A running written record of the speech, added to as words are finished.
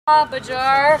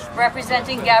Bajar,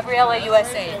 representing Gabriela,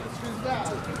 USA.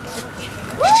 Bravo.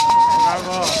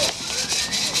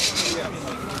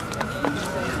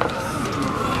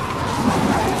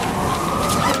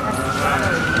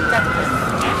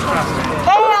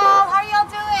 Hey y'all, how are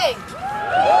y'all doing?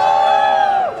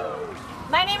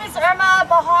 My name is Irma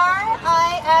Bahar.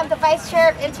 I am the Vice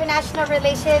Chair of International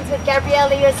Relations with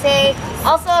Gabriela, USA,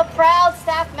 also a proud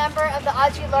staff member of the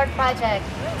Audre Lorde Project.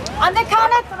 On the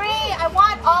count of 3, I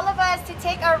want all of us to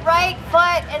take our right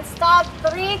foot and stomp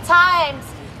 3 times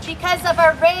because of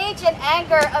our rage and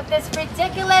anger of this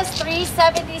ridiculous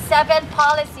 377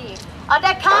 policy. On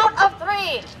the count of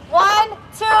 3, 1,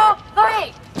 2,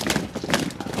 3.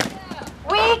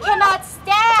 We cannot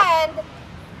stand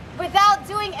without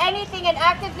doing anything and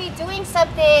actively doing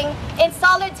something in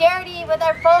solidarity with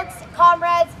our folks,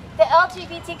 comrades, the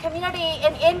LGBT community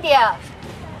in India.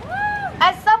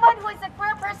 As someone who is a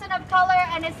queer person of color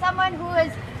and as someone who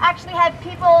has actually had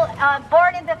people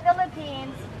born in the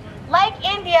Philippines, like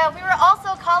India, we were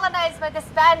also colonized by the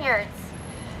Spaniards.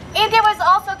 India was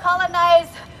also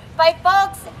colonized by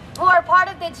folks who are part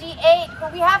of the G8, who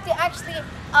we have to actually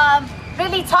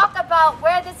really talk about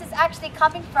where this is actually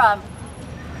coming from.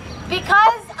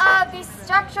 Because of these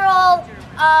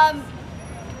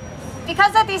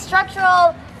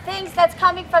structural things that's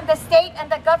coming from the state and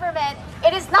the government,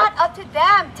 it is not up to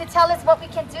them to tell us what we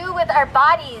can do with our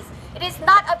bodies. It is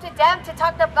not up to them to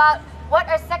talk about what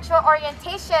our sexual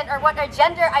orientation or what our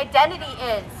gender identity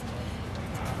is.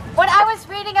 When I was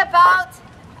reading about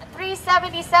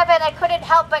 377, I couldn't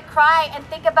help but cry and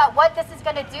think about what this is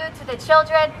going to do to the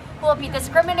children who will be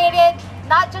discriminated,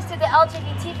 not just to the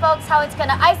LGBT folks, how it's going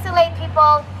to isolate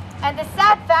people, and the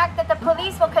sad fact that the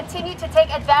police will continue to take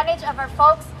advantage of our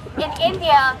folks in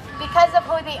India because of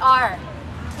who they are.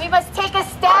 We must take a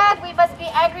stand, we must be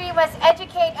angry, we must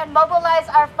educate and mobilize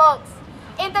our folks.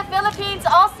 In the Philippines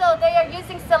also, they are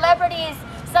using celebrities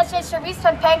such as Sharice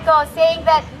Pampenko saying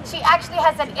that she actually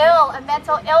has a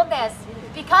mental illness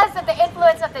because of the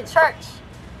influence of the church.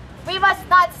 We must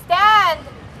not stand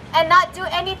and not do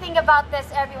anything about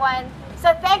this, everyone.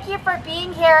 So thank you for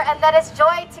being here, and let us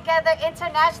join together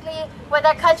internationally with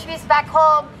our countries back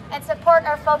home and support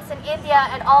our folks in India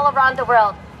and all around the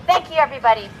world. Thank you,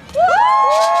 everybody.